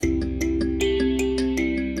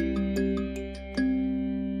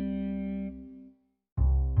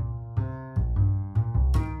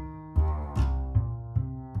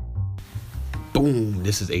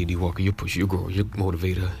This is AD Walker, your pusher, your grower, your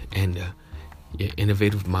motivator, and your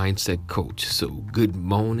innovative mindset coach. So good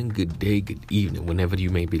morning, good day, good evening, whenever you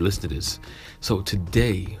may be listening to this. So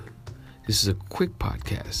today, this is a quick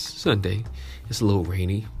podcast. Sunday, it's a little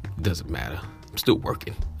rainy. Doesn't matter. I'm still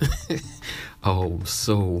working.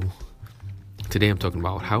 So today I'm talking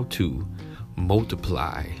about how to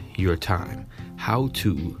multiply your time. How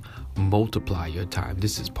to multiply your time.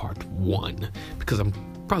 This is part 1 because I'm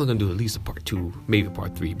probably going to do at least a part 2, maybe a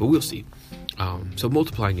part 3, but we'll see. So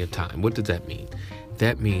multiplying your time, what does that mean?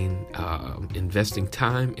 That means investing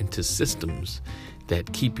time into systems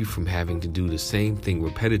that keep you from having to do the same thing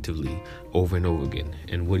repetitively over and over again.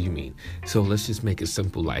 And what do you mean? So let's just make it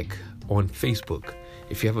simple, like on Facebook.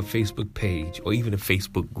 If you have a Facebook page or even a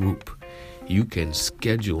Facebook group, you can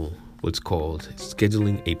schedule what's called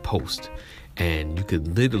scheduling a post. And you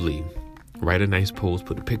could literally write a nice post,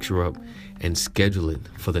 put a picture up, and schedule it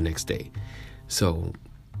for the next day. So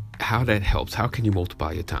how that helps, how can you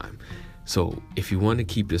multiply your time? So if you want to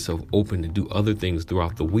keep yourself open to do other things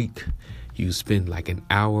throughout the week, you spend like an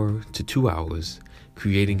hour to 2 hours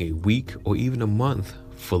creating a week or even a month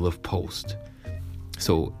full of posts.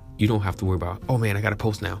 So you don't have to worry about, oh man, I got to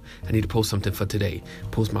post now. I need to post something for today.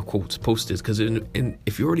 Post my quotes, post this. Because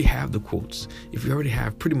if you already have the quotes, if you already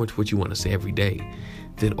have pretty much what you want to say every day,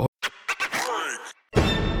 then all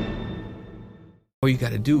you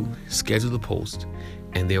got to do is schedule the post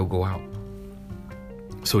and they'll go out.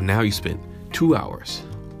 So now you spend 2 hours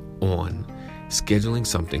on scheduling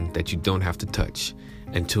something that you don't have to touch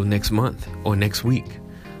until next month or next week.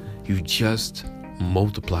 You just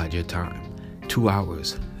multiplied your time. 2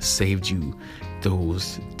 hours saved you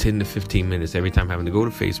those 10 to 15 minutes every time having to go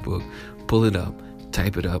to Facebook, pull it up,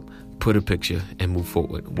 type it up, put a picture, and move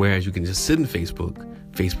forward. Whereas you can just sit in Facebook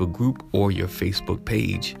group or your Facebook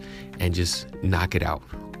page and just knock it out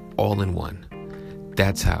all in one.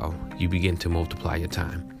 That's how you begin to multiply your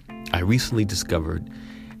time. I recently discovered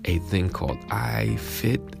a thing called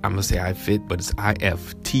iFit. I'm going to say iFit, but it's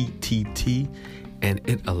IFTTT. And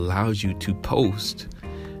it allows you to post,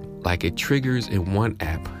 like it triggers in one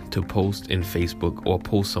app to post in Facebook or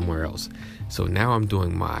post somewhere else. So now I'm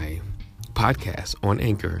doing my podcast on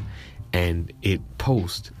Anchor and it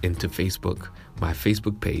posts into Facebook, my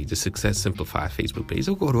Facebook page, the Success Simplified Facebook page.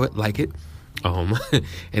 So go to it, like it, and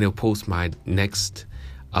it'll post my next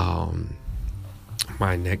podcast.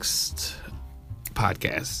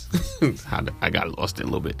 I got lost in a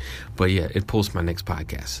little bit, but yeah, it posts my next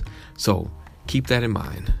podcast. So keep that in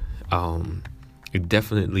mind. It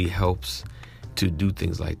definitely helps to do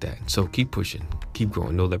things like that. So keep pushing, keep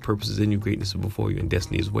growing. Know that purpose is in you, greatness is before you, and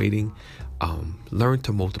destiny is waiting. Learn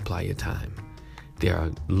to multiply your time. There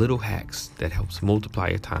are little hacks that helps multiply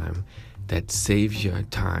your time, that saves your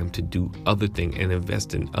time to do other things and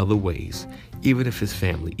invest in other ways, even if it's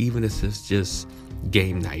family, even if it's just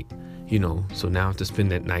game night, So now to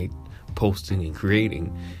spend that night posting and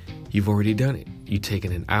creating, you've already done it. You've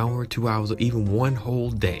taken an hour, 2 hours, or even one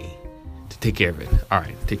whole day to take care of it. All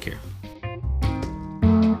right, take care.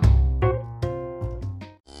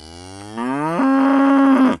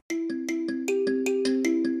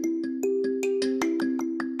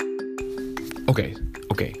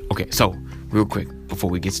 Okay. So real quick before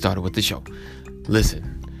we get started with the show,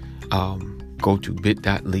 listen, go to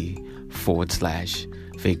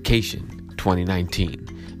bit.ly/vacation 2019,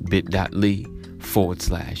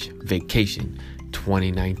 bit.ly/vacation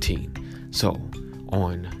 2019. So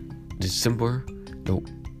on December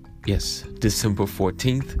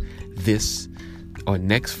 14th, this or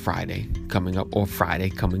next Friday coming up, or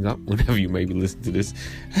Friday coming up, whenever you may be listening to this,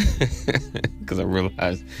 because I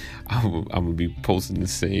realized I'm gonna be posting the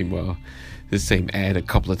same ad a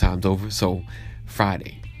couple of times over. So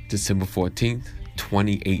Friday, December 14th,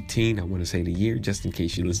 2018, I want to say the year, just in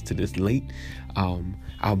case you listen to this late,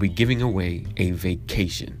 I'll be giving away a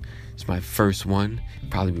vacation. It's my first one,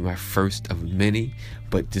 probably be my first of many,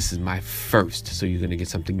 but this is my first, so you're going to get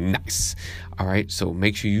something nice. All right, so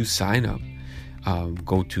make sure you sign up.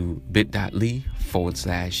 Go to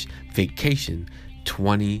bit.ly/vacation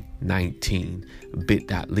 2019,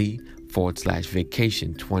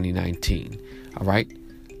 bit.ly/vacation 2019. All right,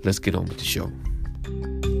 let's get on with the show.